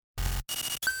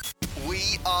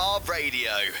VR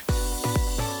Radio.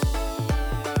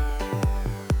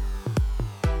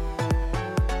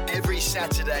 Every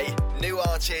Saturday, new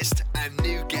artist and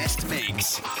new guest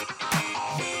mix.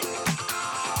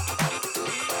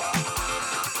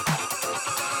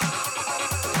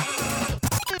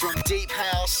 From deep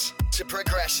house to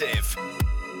progressive.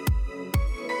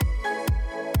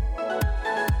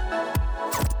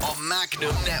 On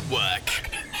Magnum Network.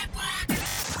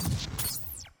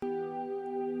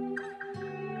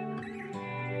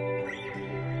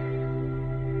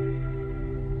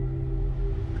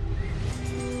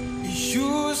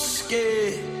 You're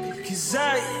scared, cause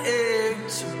I am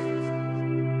too.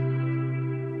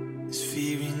 This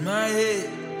fear in my head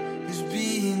is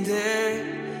being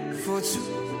there for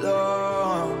too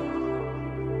long.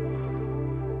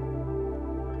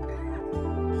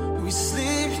 We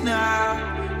sleep now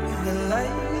with the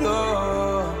light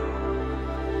on.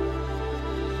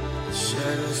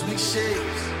 Shadows make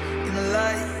shapes in the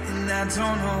light, and I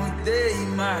don't know what they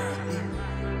might be.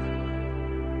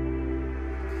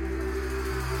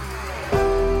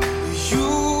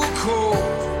 You cold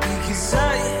because I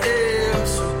am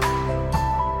too.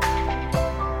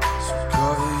 So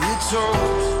cover your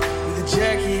toes with a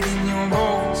jacket in your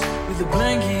bones, with a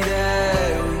blanket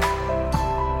that we.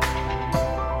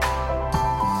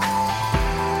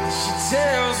 She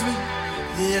tells me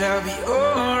that I'll be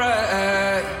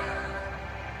alright,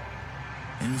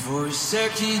 and for a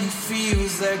second it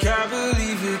feels like I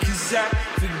believe it, cause I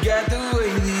forgot the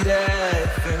way that I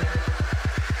felt.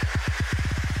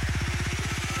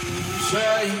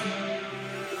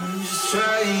 I'm just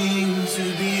trying to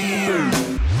be.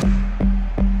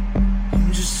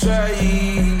 I'm just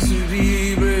trying to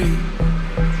be brave.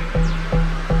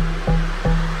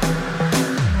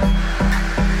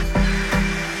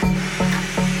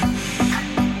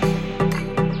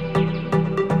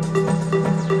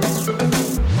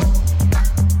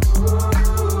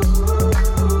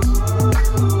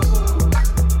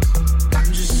 I'm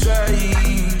just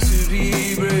trying to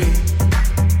be brave.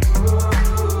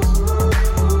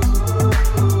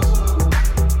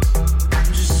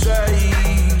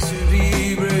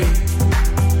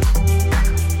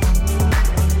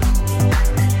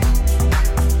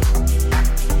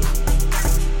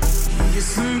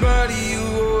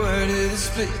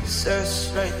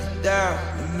 Us right down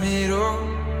the middle.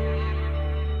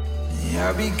 Yeah,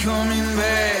 I'll be coming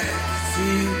back for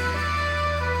you.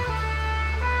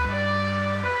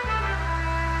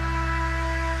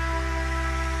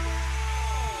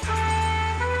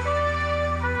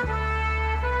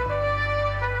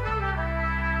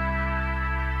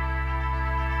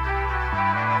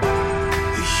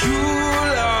 You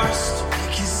lost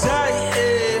because I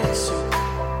am too.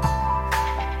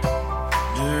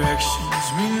 Directions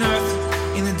mean nothing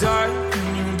in the dark, and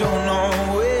you don't know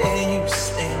where you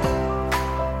stand.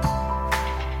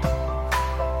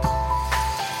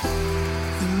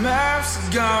 The maps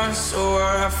are gone, so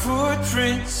are our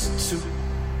footprints too.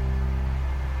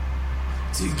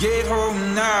 To get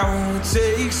home now will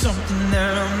take something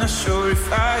that I'm not sure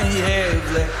if I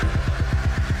have left.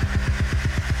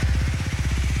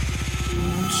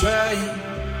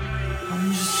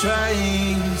 I'm just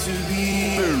trying to be.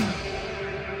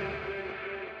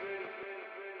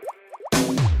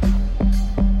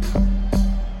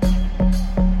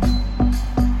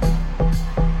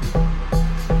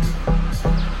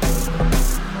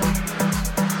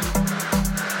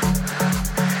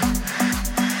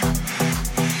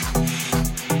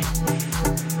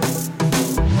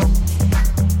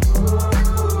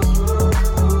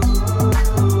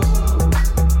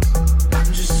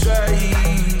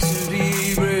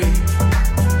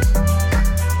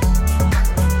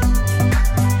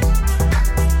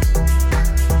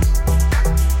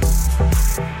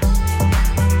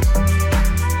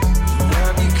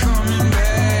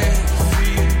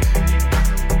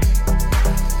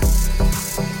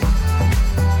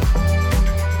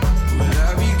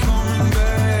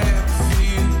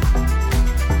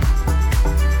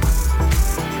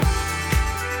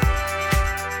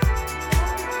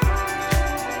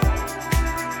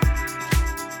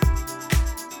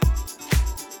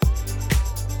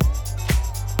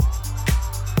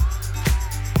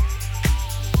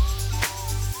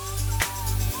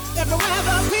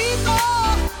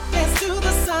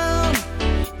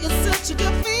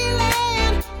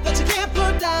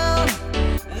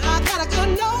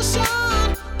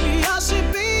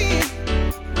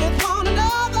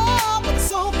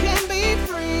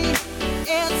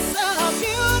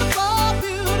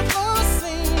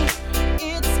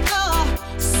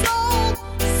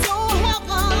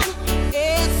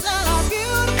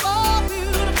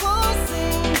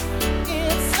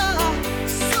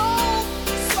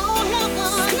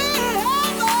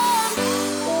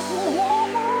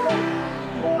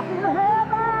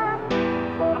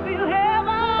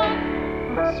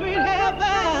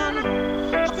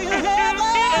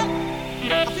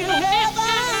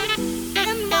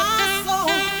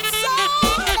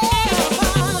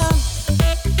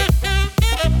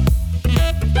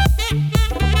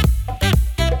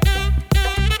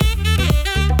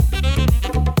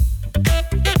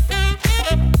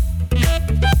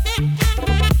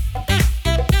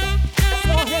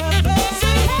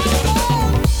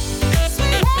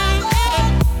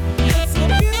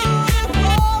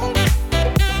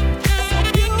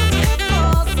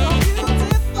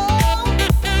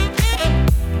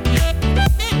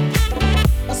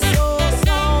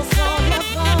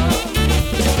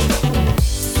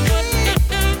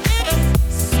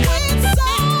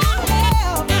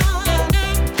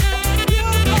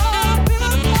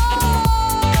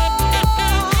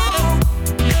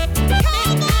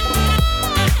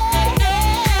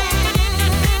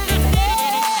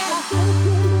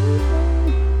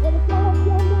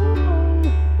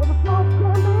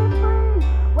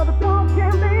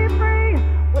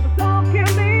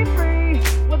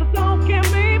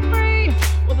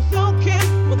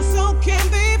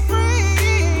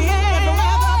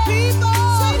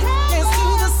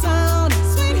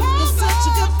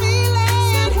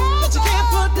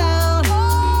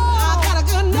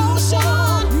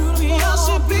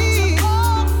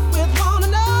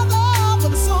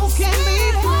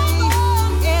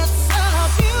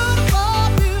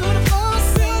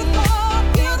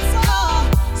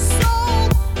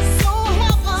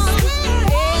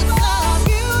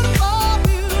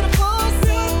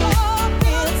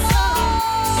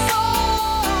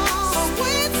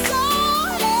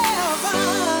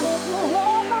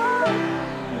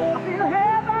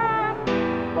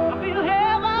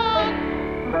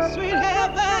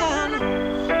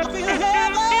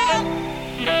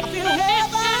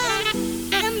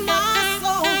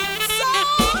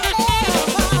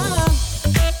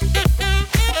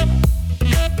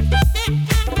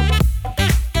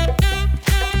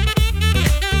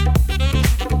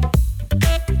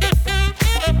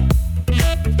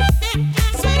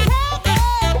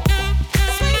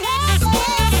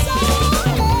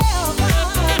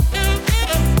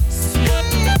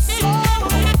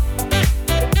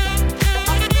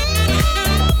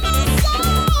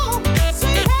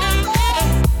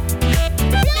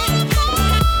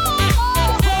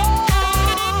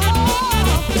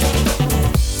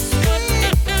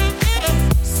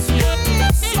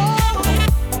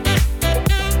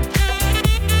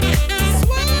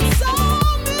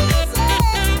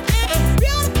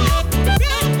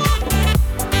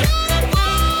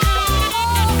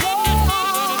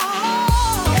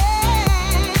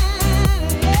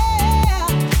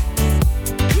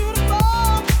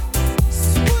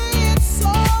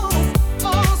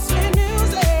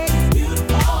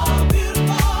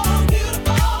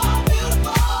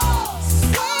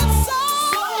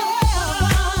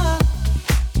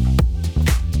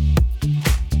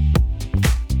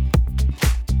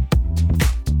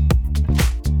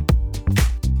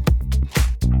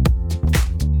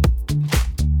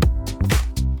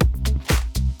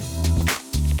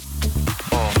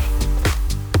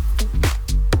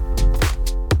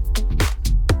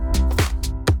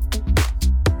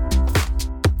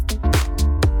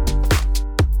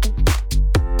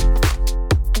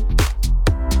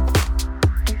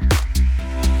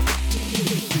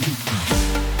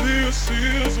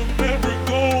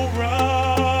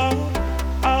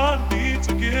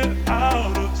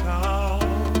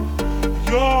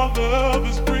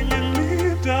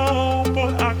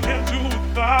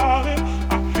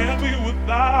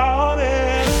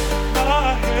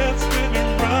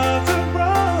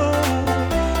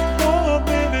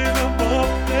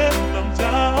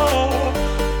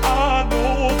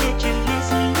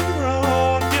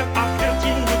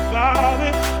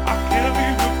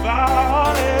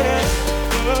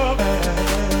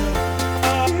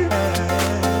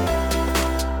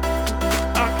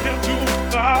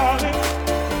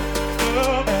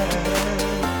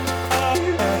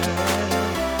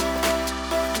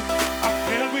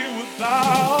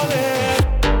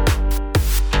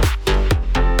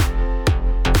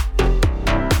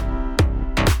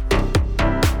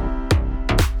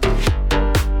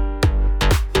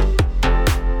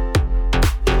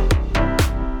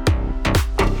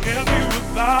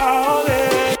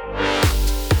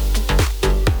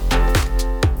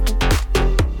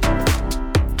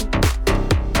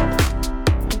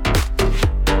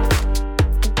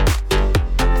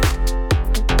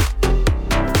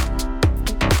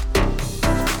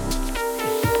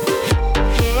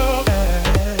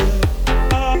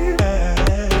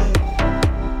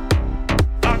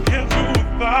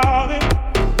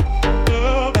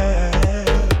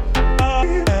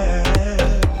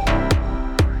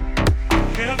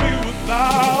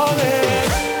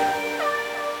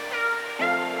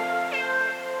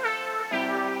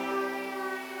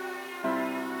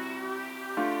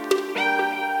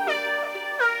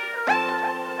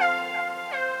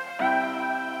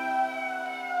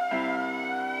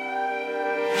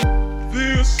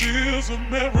 This is a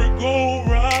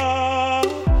merry-go-round.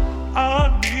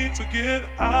 I need to get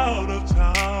out of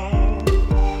town.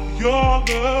 Your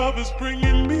love is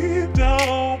bringing me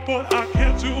down, but I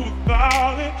can't do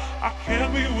without it. I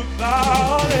can't be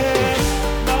without it.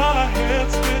 My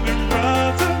head's spinning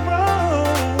round and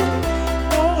round.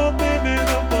 For a minute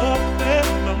I'm up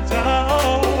and I'm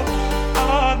down.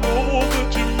 I know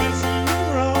that you're missing me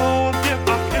around. Yet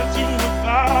I can't do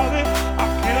without it. I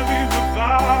can't be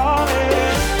without it.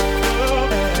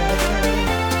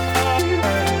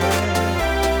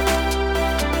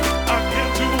 I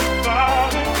can't do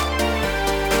without it.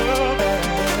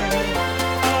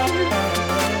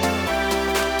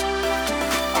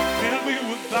 I can't be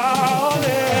without it.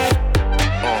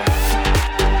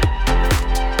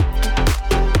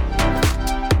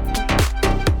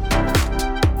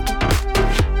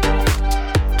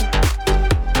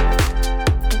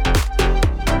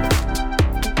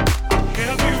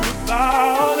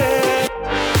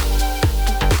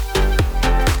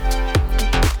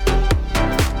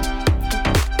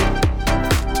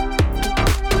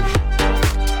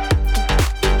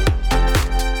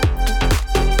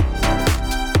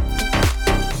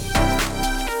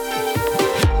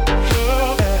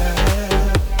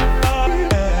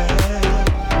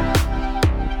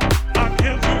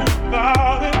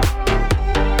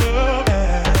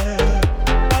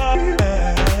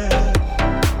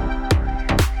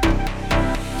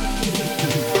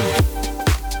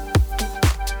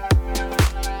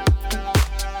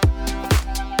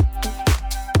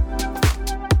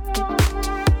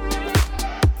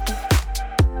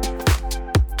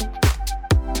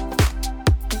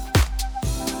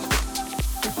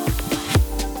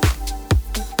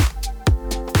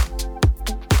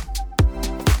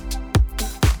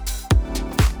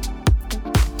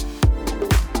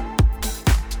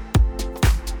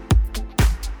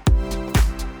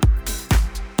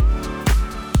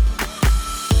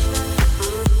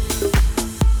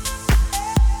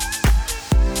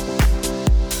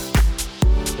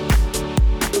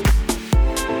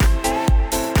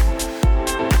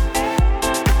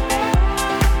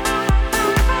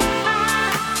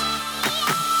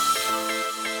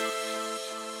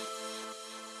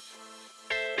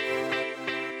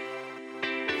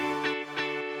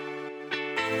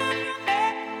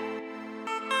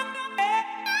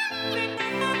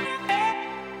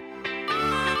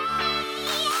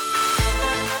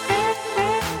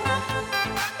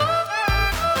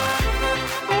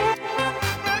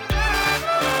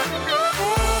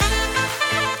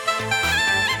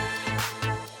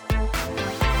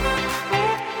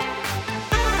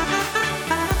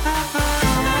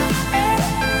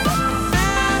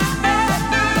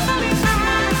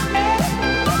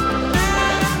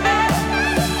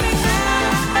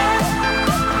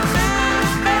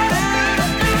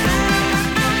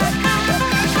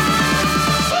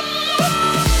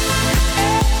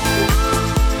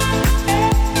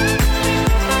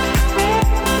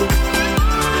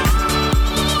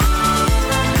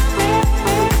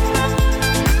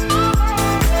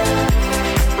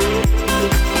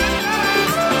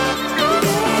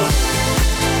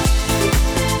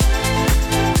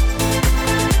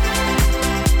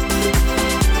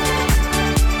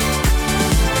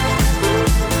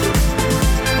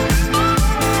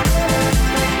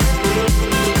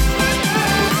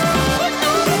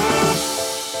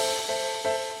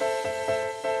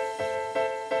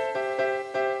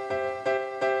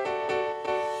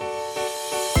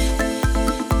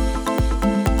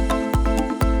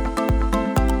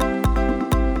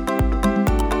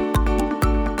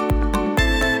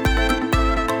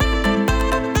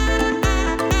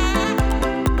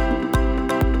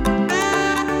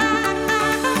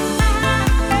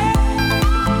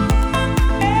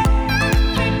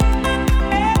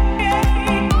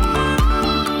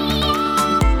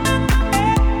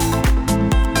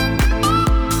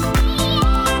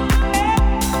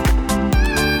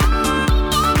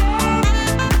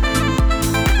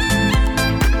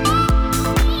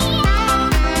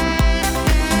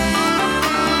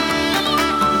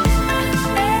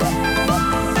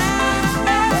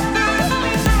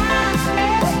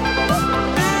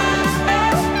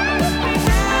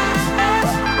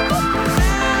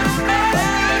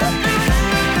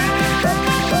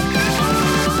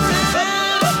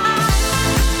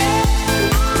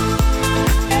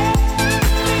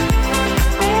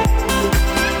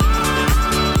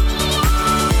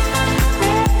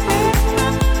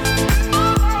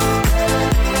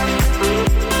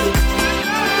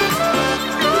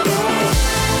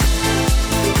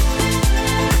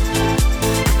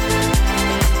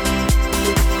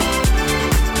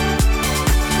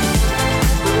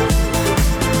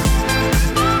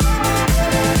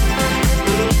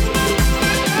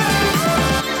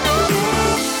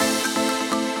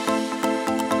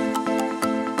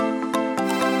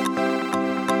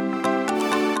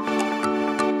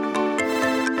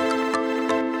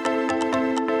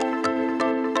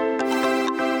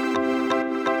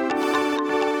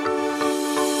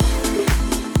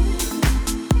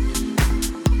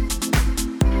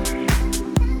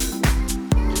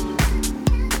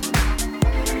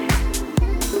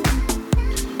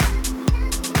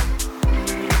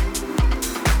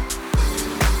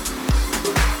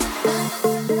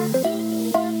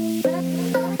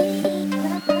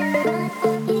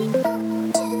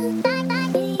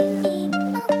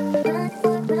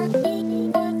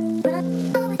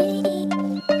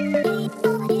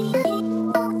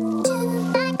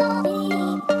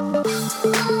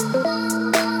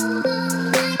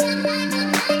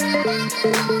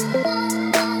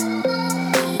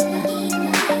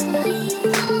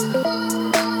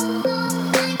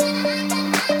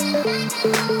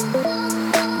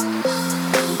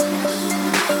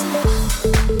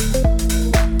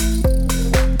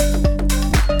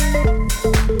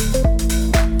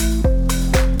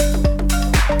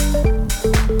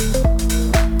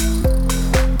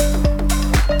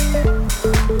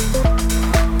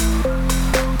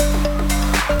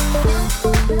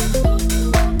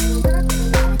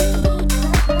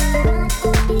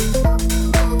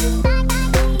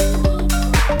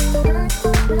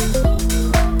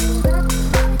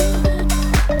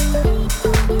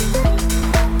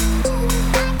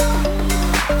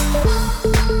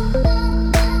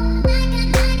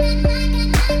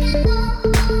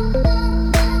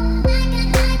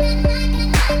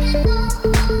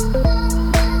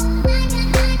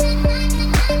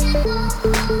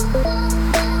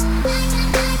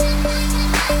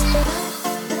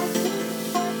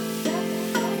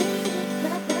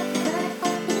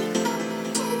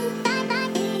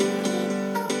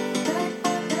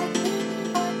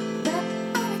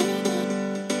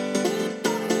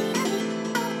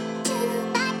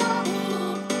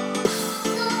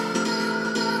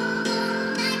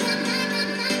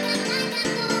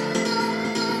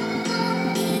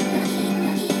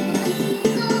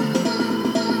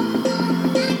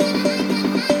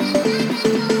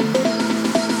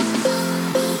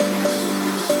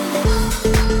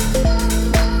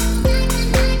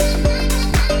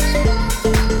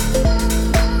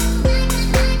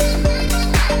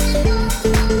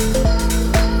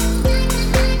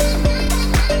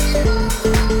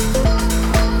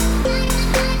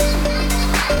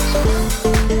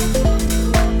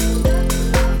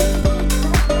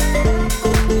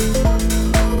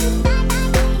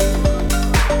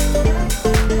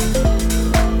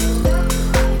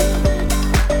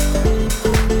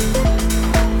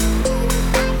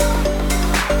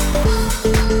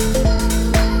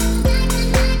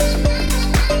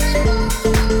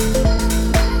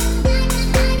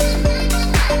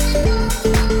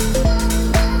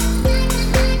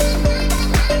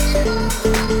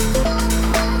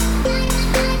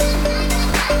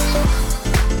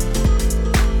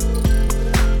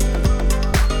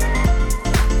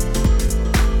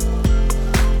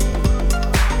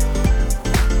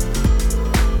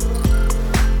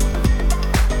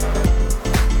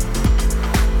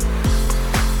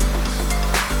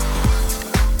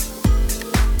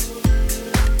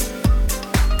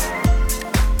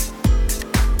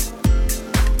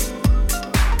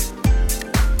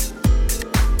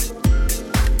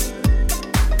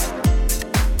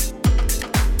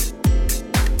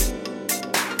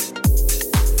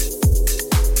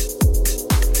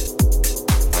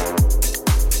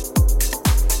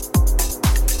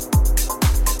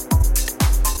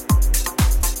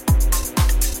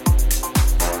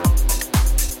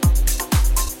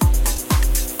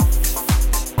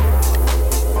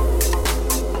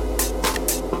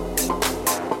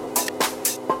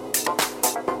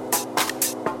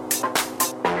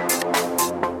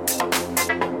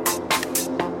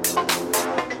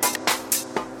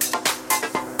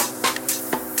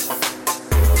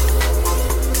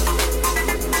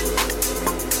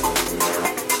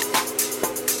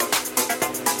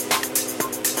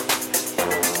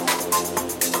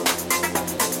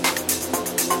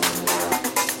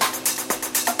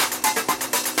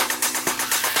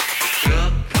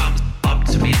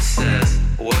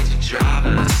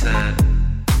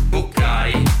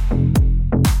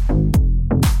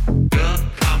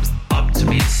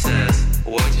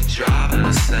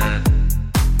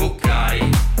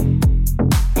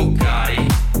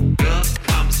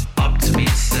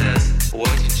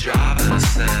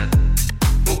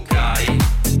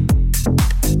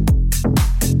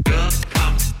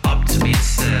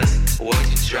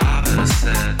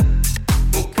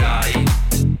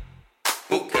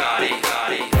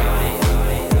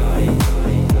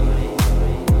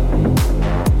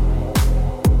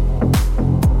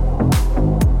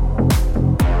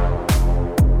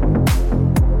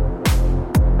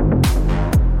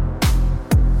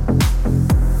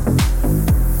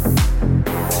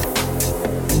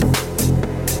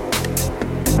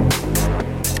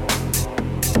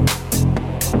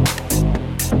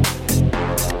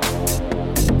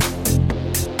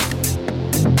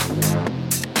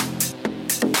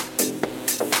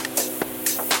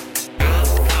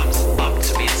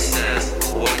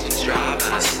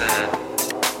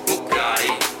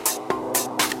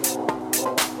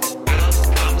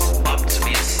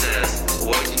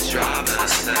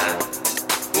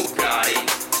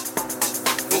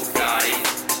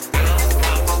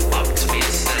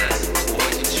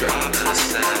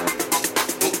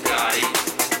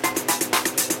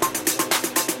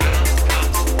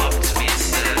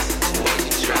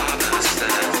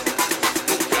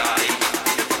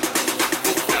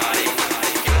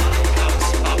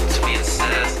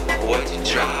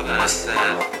 I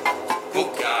said,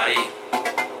 Bugatti.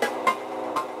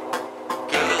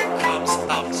 Girl comes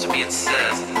up to me and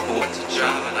says, what to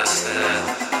drive? And I said,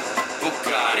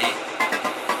 Bugatti.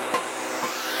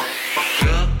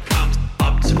 Girl comes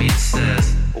up to me and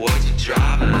says, what you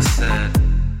drive? And I said,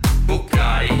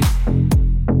 Bugatti.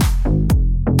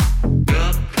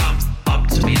 Girl comes up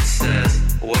to me and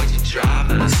says, what you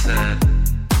drive? And I said,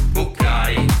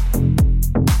 Bugatti.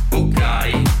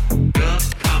 Bugatti. Girl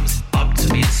comes up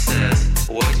to me and says,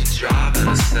 what you drive? And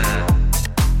I said,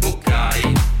 Bugatti.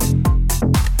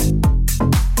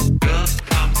 Girl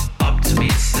comes up to me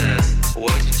and says,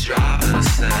 what you drive? And I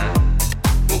said,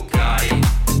 Bugatti.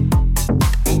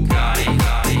 Bugatti.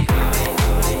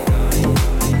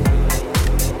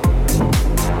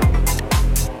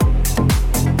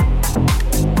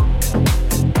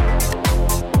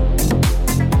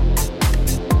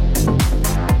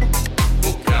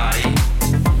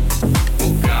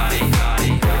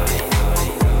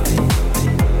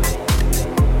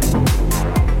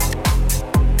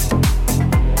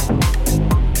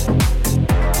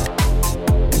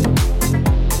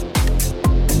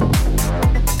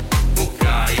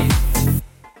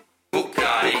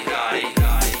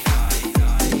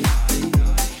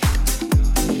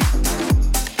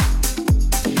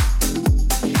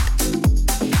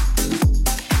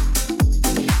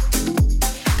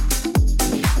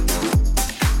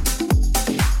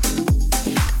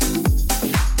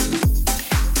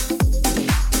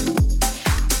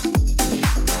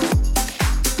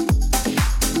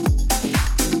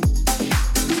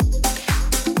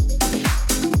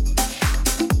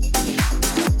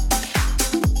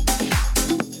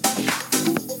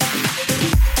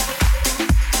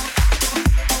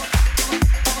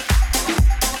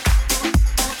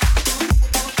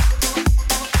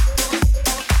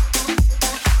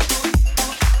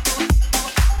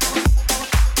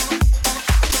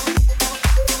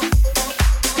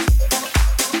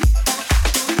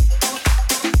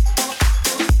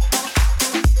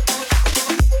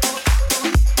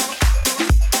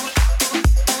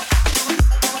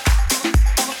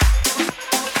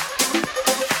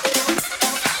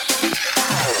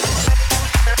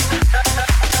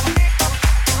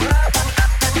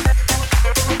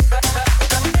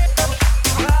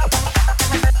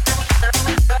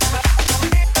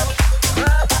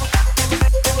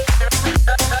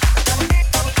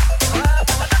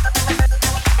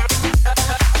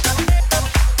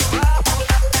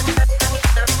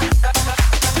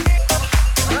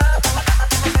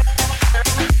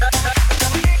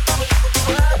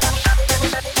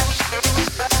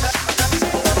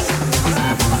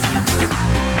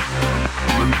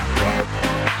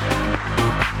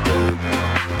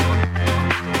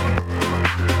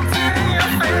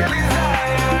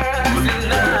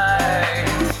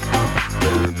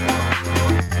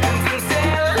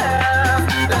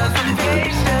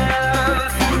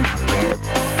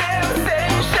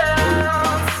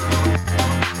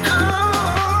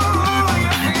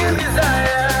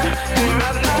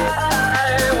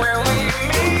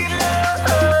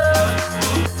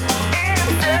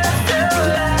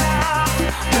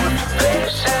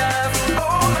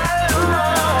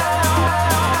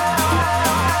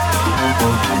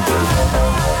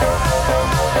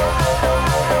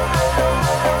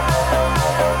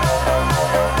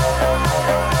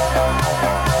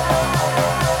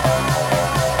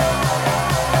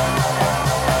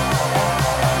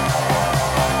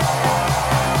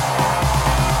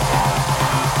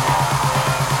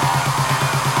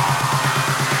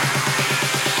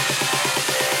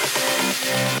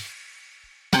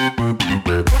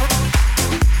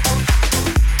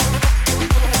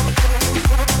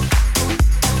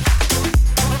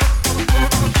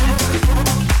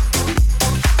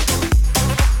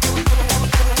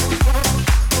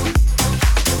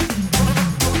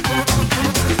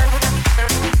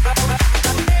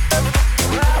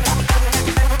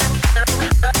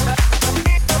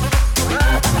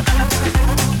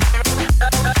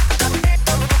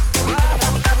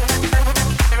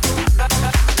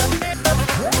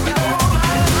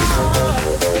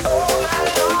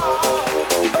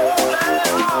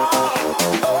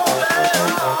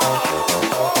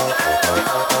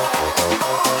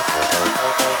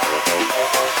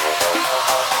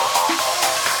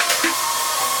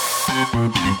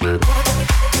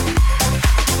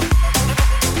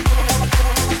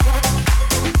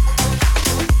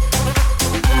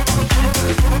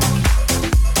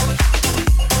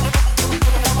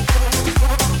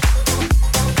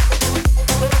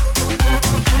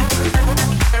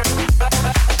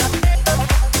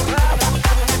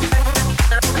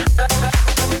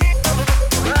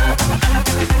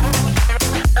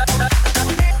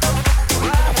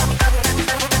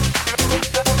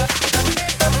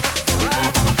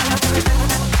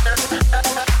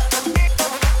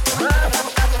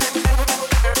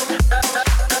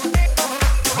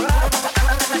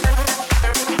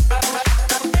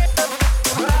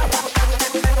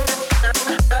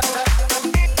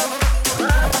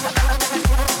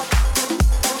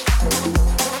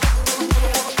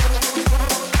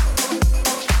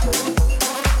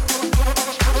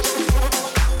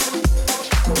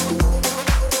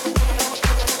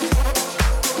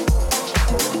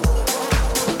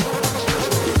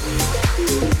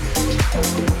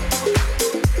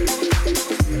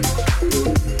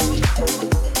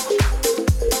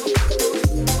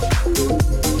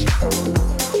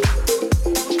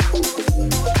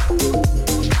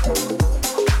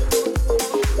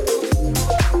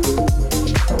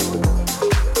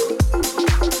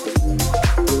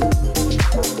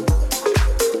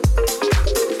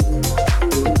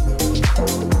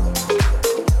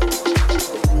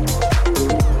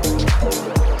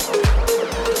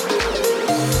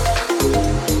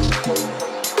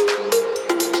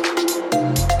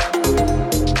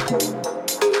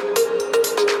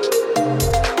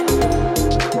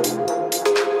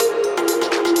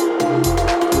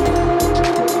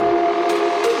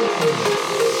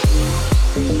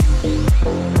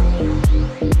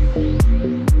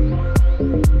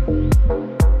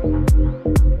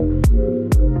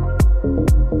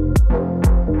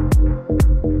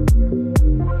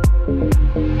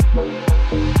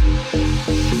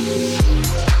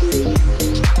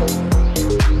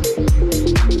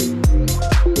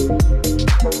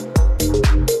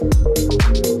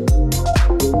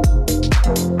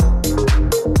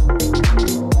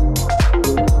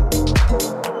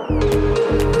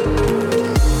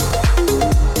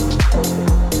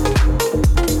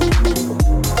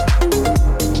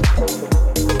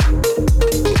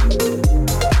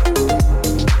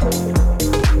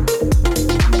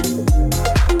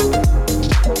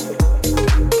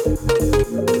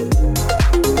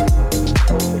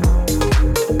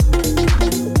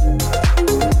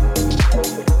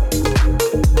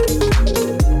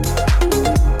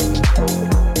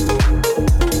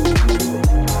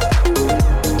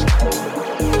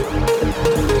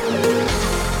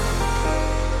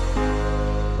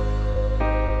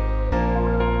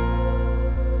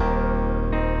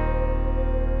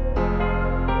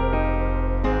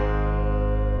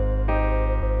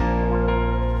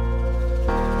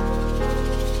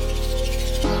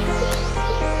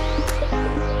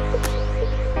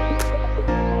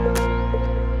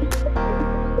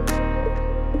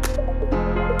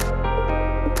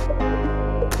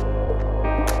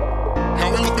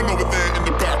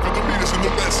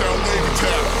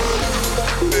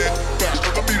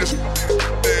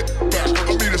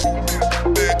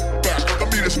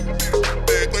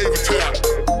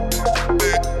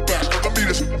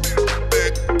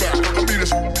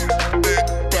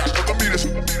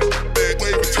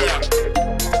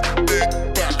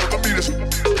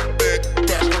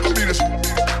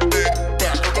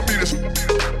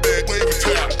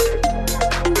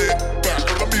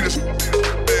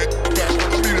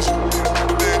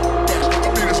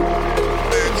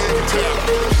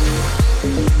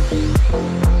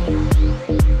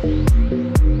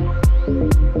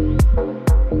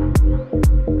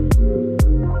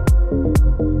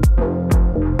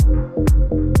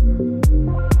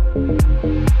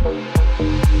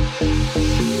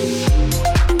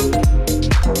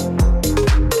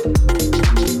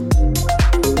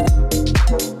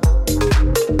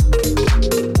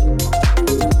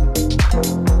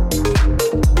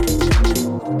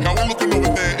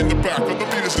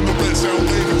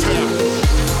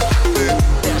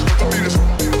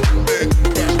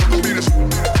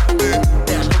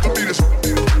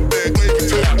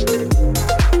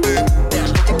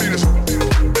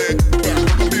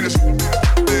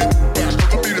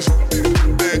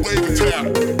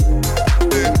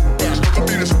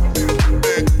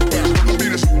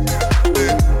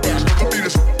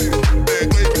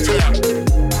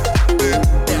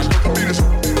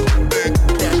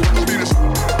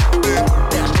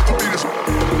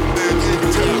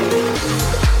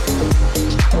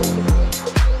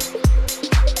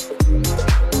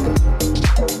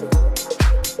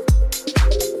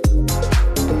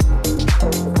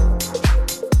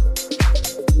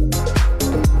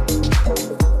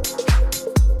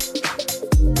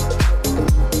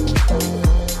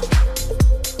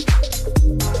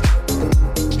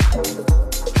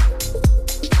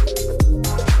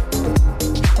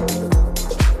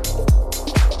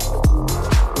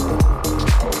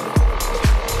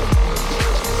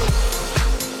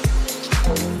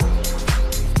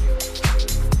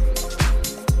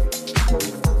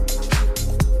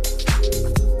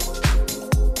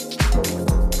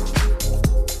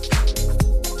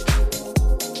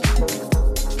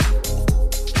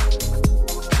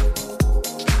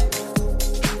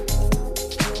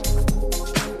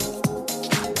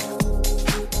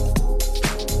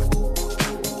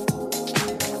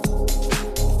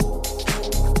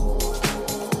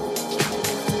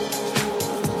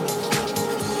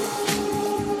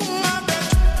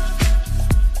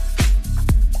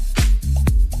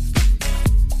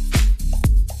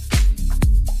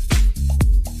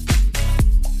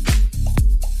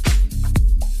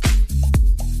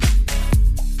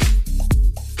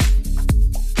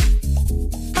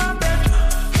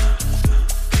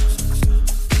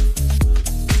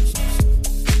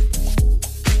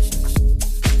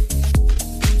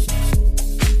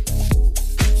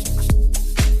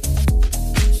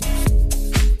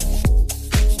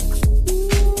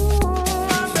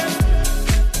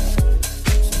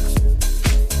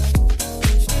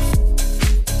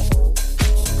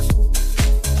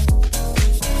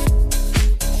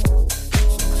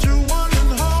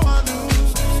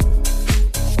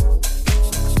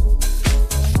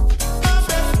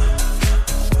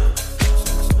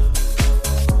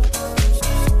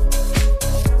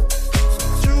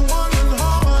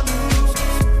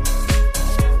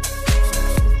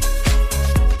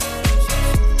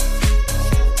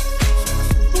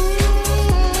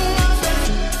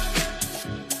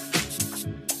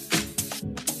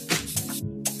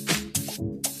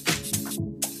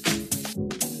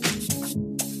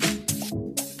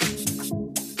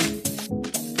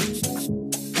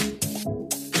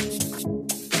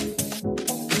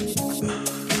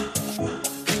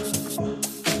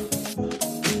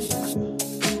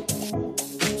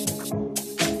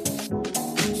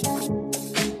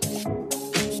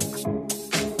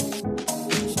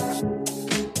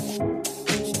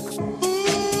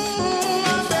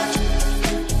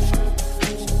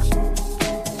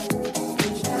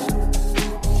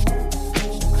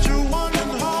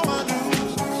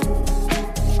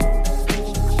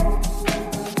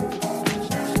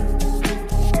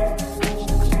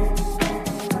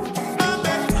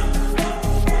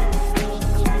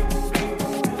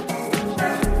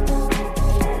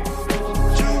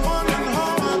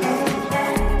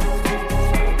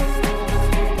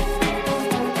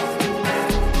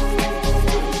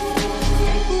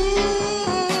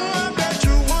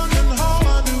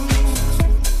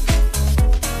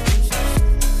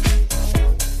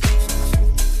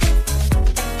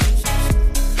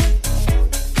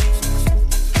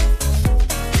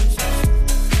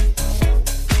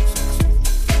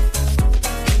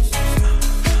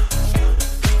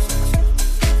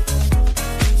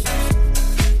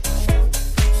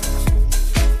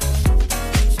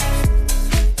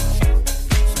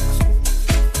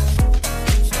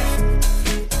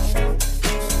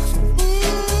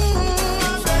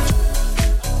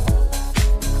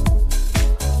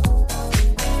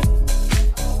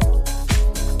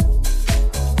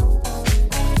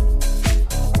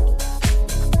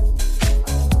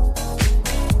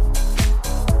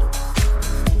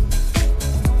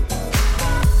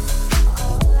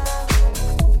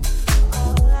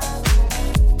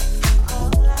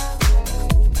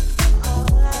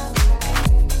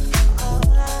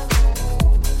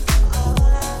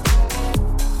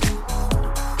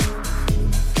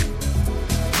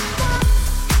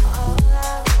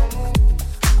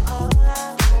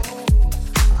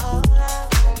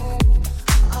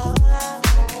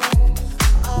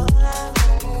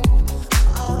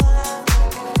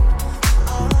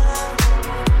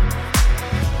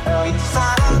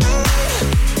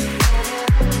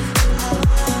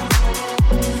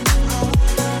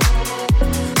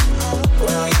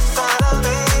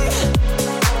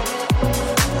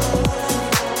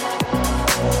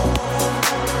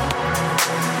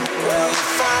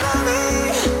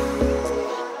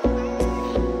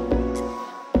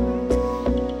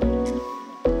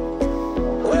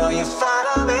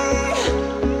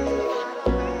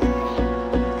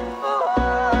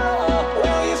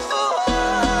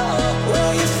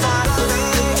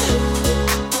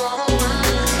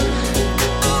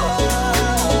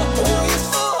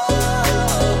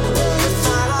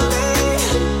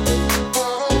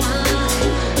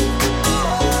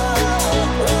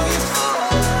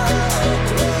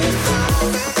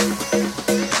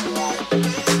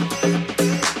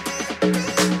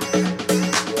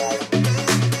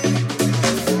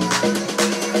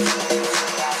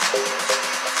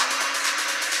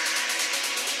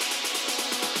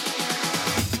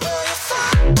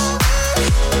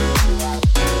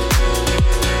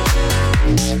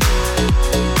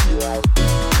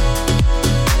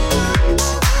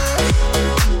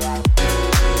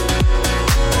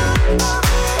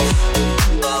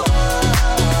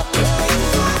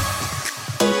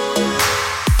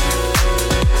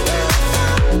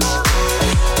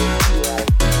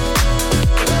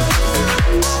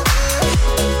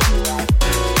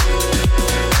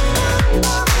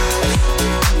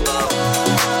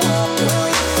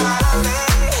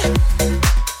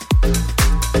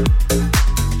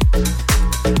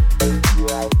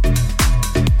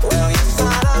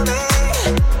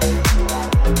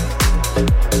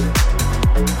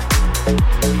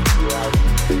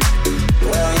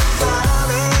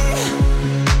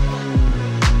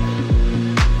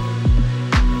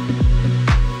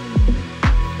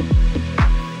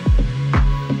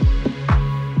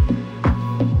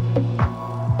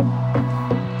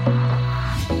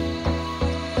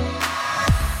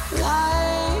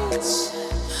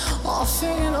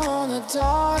 Walking on the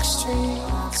dark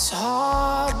streets,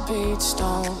 heartbeats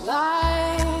don't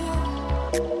lie.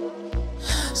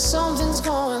 Something's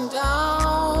going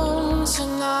down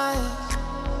tonight.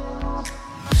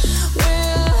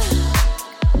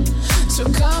 So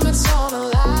come and on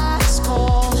the last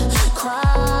call,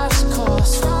 crash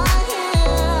course right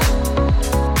here.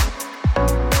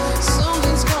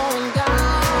 Something's going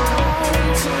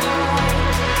down tonight.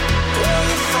 Will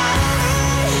you follow me?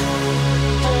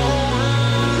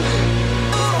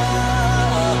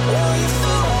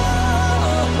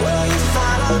 Will you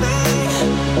follow me?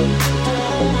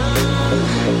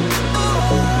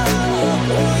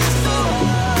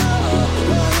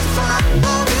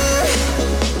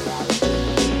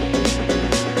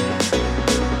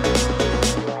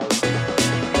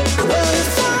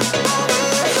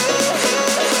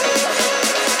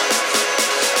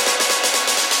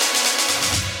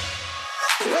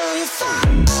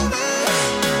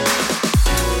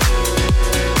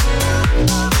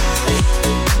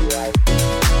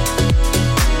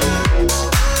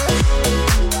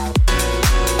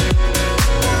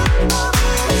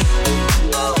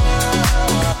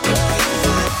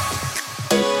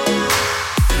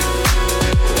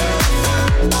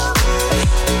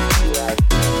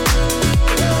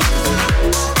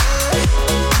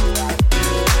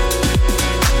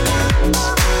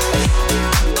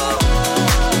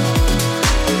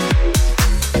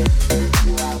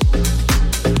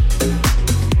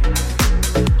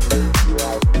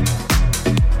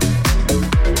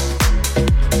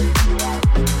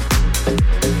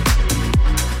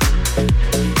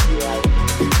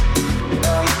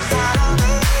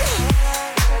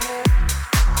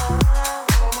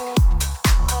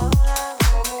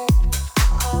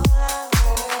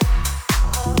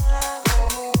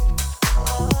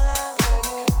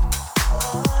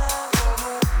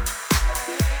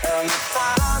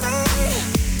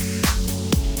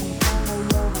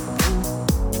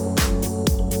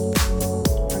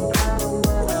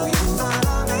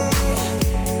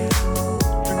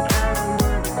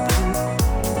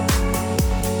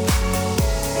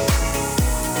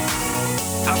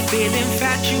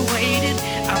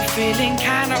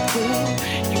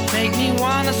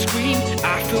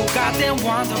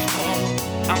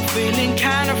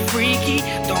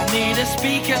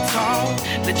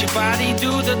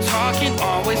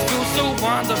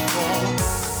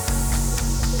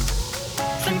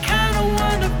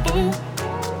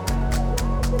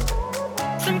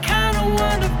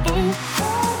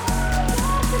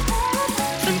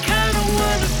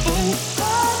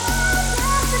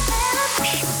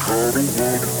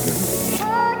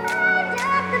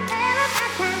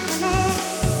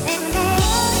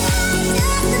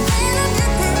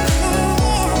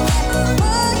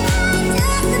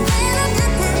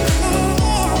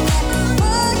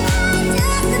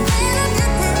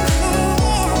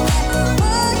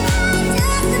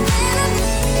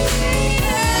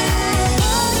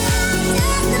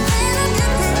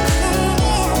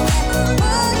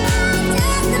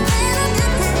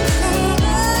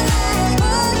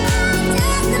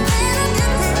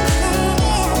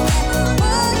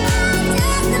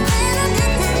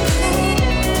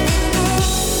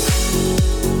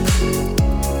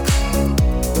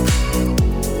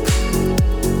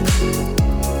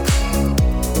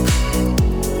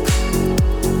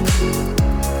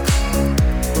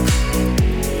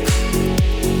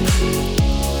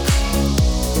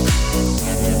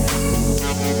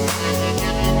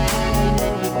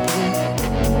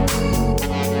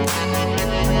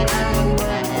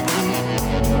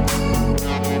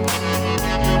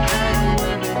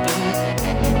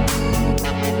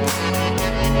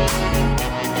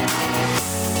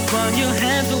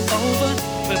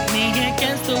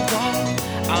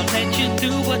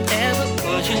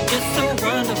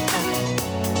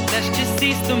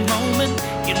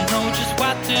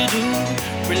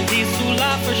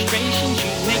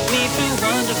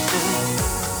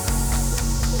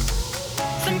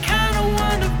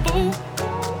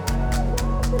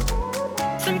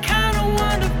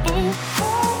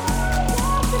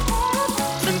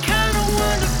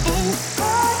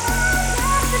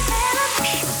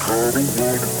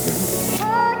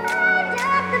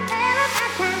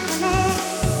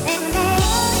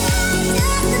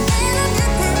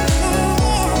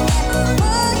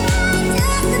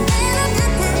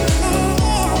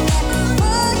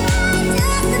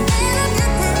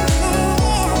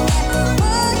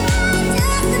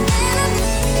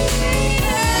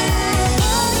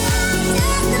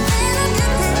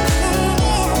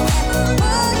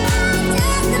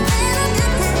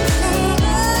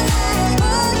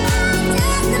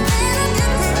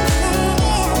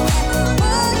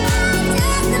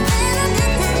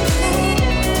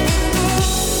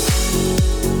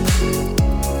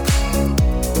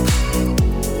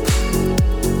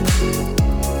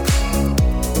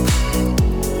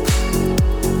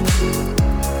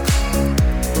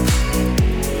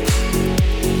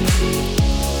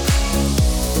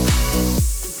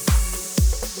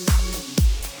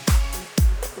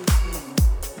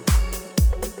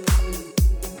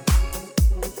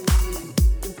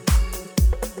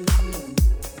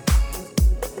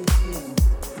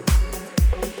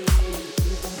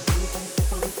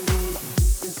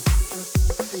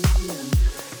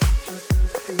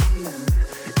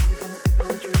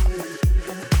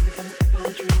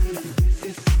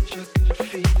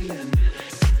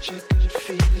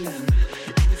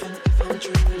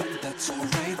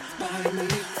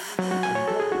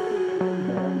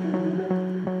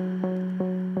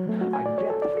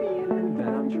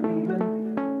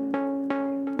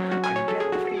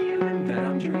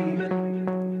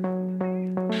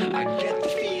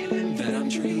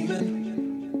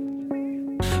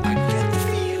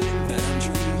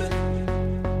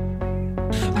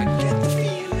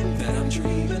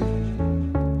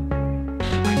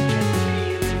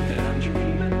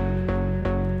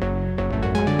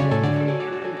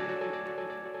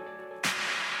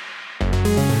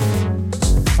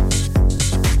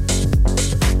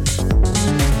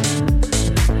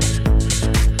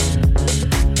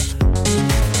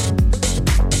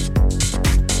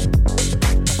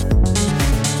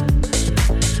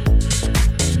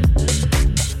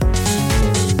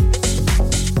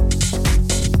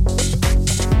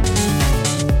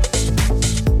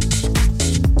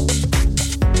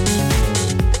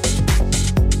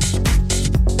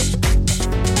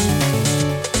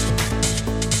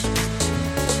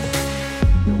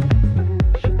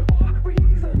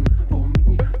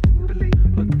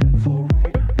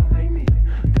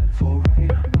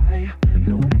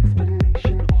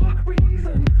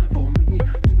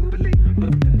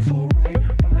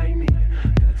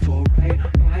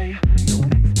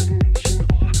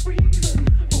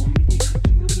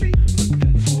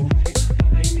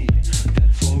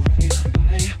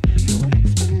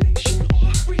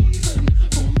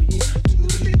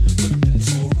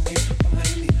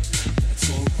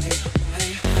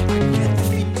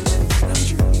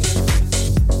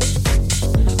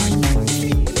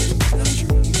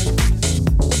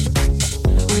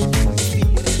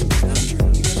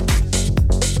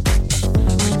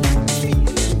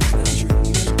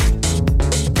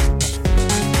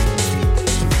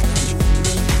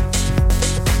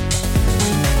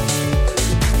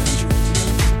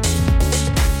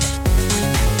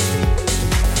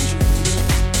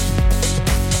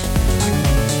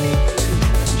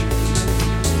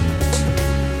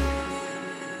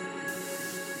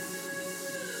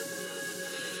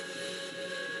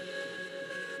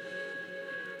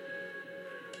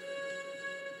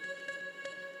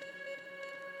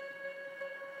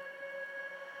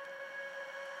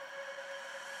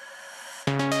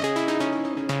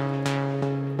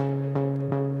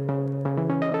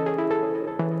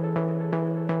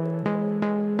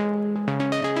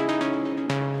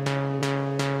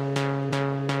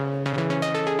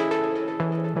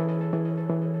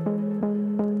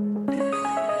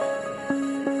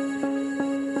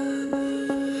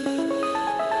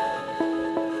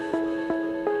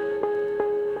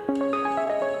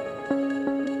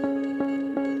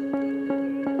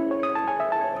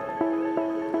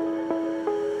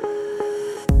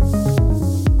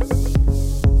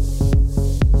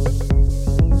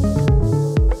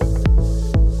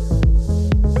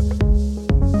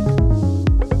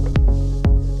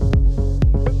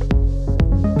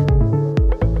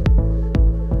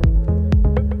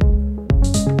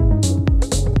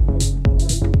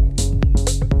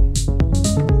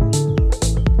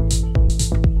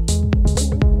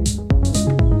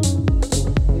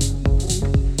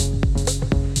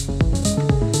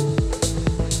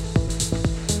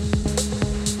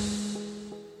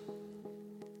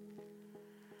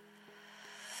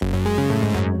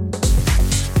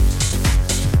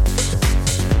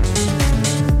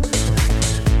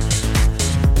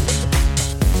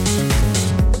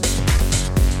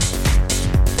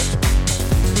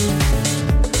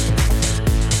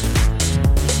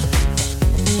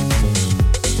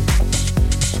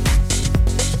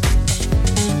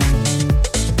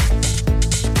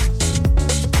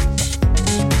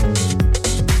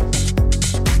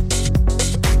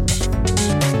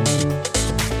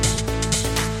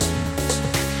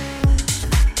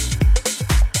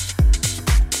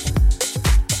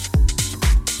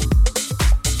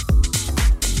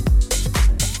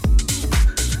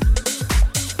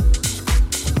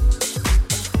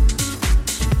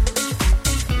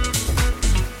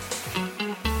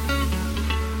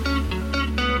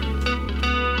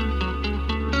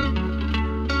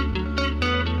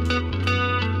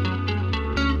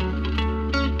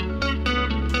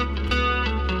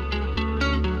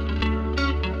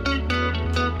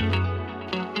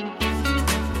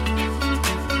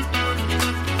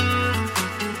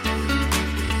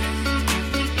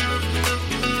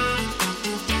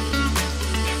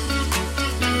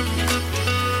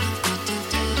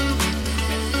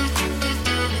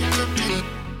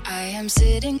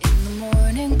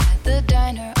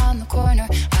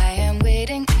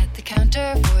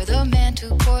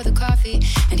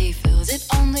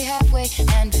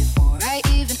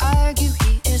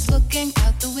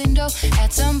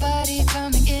 at somebody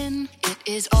coming in. It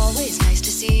is always nice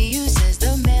to see you, says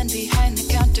the man behind the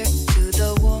counter. To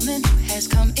the woman who has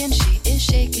come in, she is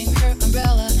shaking her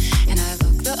umbrella. And I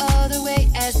look the other way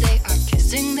as they are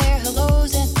kissing their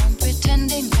hellos. And I'm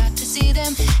pretending not to see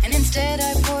them, and instead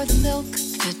I pour the milk.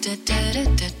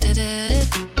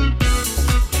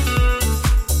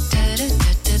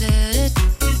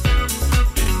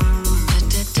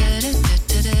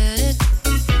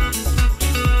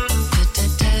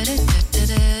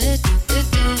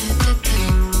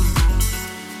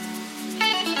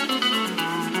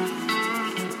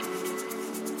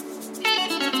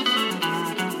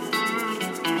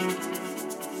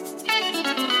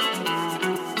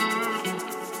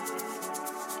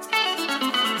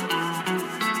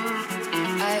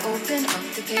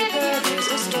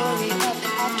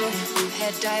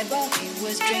 Died while he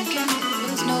was drinking.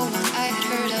 It was no one I had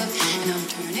heard of. And I'm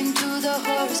turning to the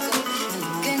horoscope and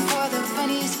looking for the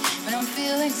funnies when I'm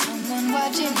feeling someone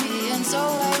watching me. And so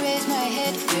I raise my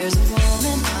head. There's a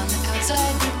woman on the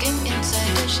outside looking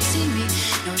inside. Does she see me?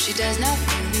 No, she does not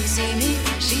really see me.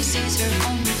 She sees her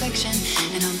own reflection.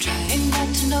 And I'm trying not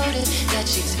to notice that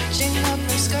she's hitching up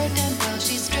her skirt. And while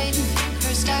she's straightening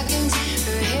her stockings,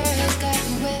 her hair has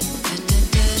gotten wet.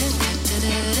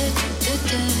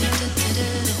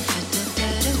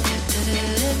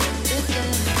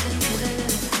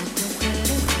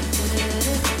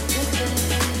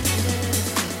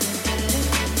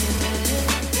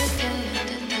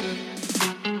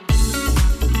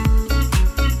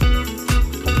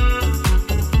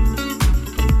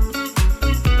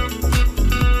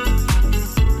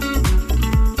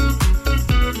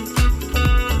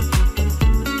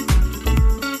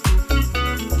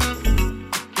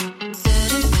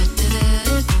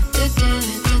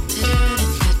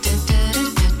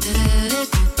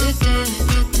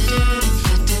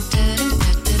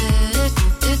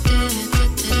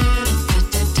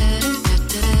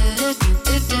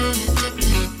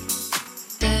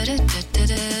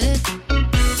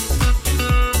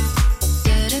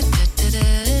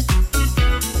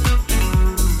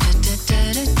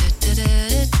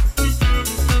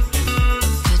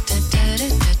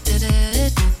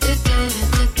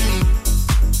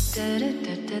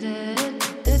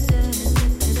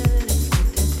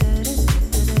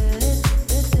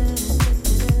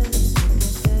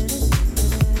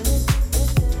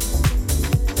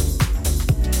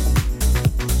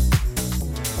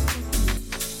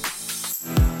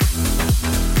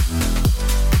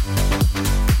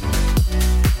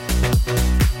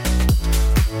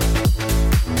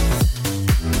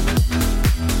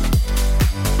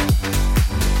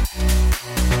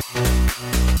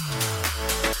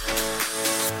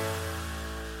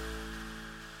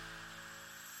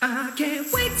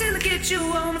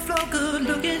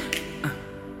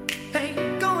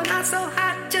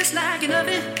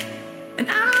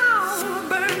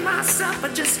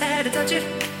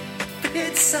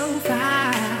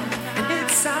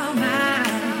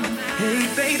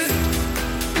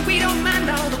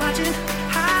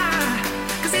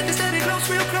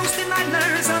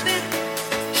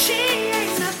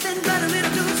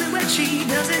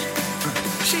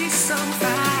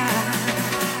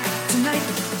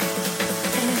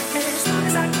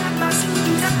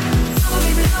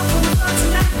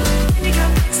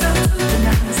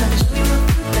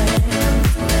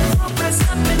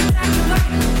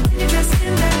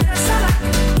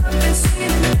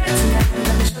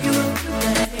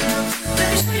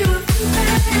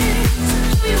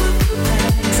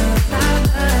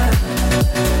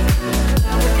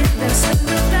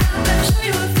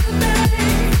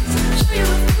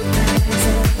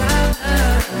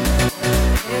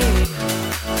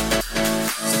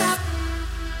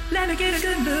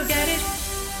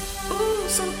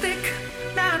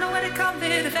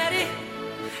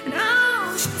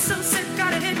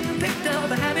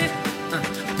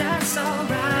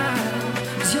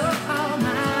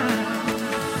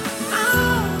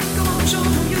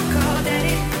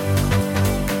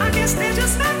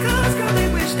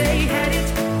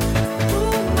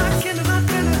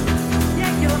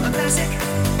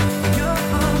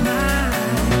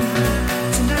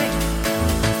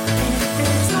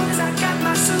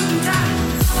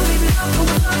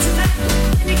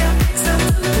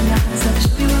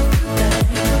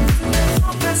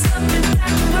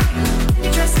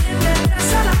 Dressed in that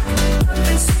dress, I like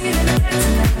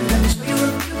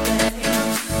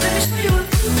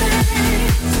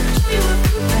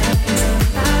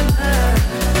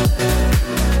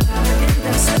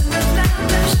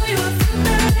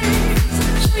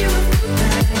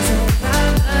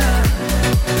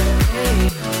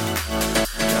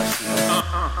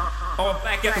all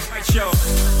black at the white show.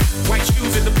 White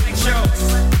shoes at the black show.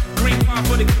 Green car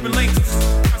for the Cuban links.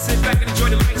 I sit back and enjoy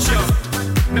the light show.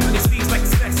 Nothing that speaks like a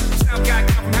sex. Style guy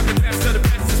come from having the best of the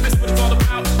best. Is this what it's all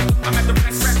about? I'm at the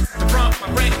rest, the front,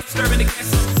 my brain disturbing the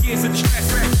guests. Years of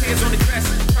distress, tears on the dress.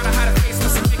 Try to hide a face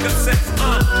with some makeup sets.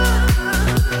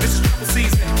 This is trouble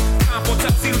season. Time for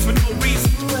tough seasons for no reason.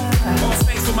 All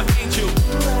thanks for my angel.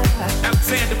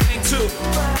 Alexander Payne too.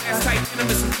 Ass tight,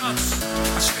 venomous and dunks.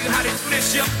 I'll show you how to do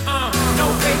this, yo. No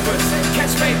papers,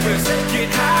 catch papers, get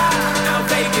high. Out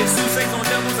Vegas, Sousa's on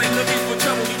doubles, ain't looking for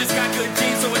trouble. You just got good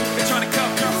genes, so they're trying to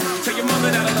cuff you. Tell your mother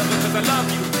that I love her, cause I love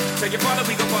you. Tell your father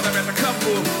we go father as a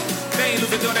couple. They ain't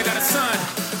lose a daughter, got a son.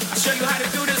 I'll show you how to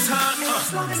do this, huh?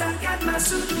 As long as I got my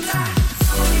suit and tie,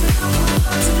 I won't even know who I'm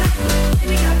on tonight.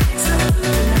 Baby got things that I do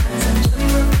tonight. I'm sure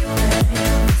you're a real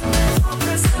man. All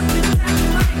dressed up in black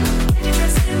and white. Baby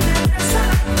dressed in that dress I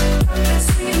like. I'm best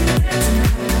swinging in the bed tonight.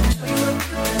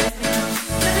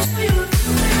 I'll show you a real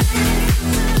man. Let me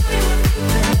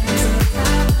show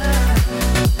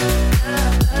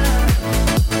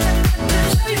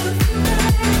you a real man. Let me show you a real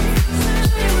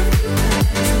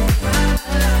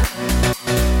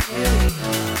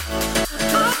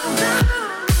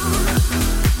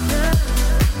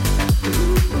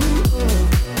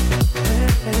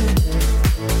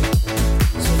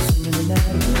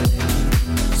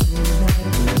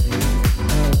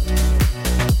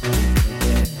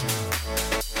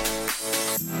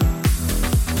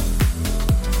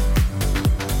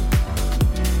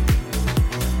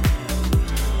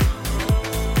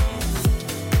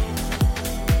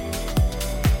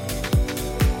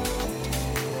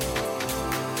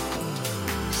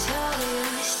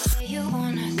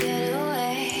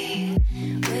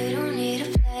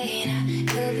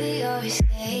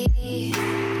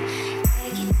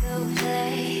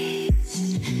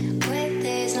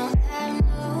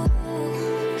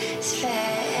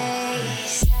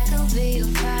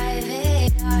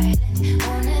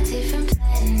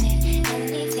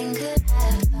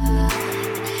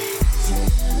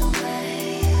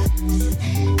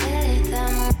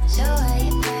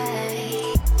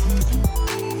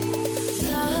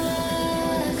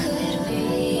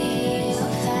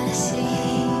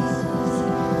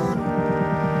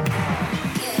me show you a real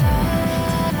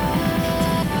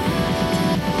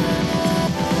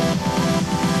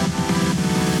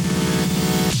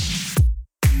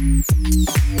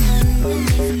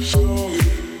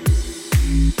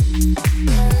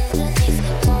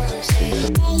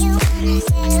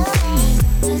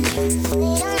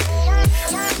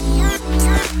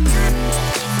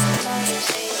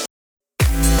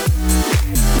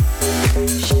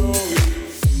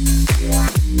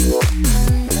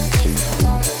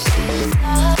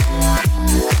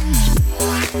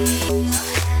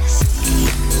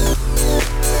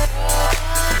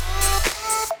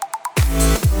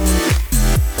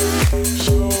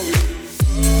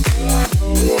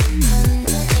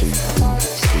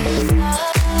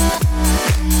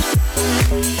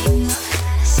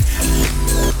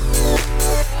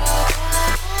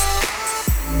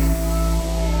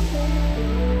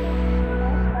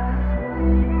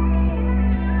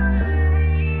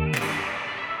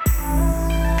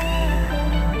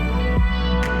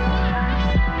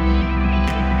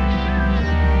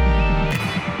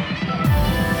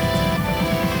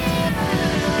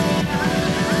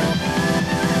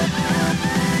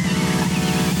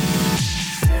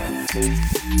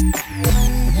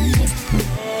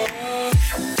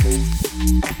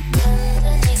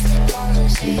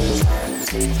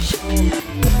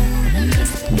Show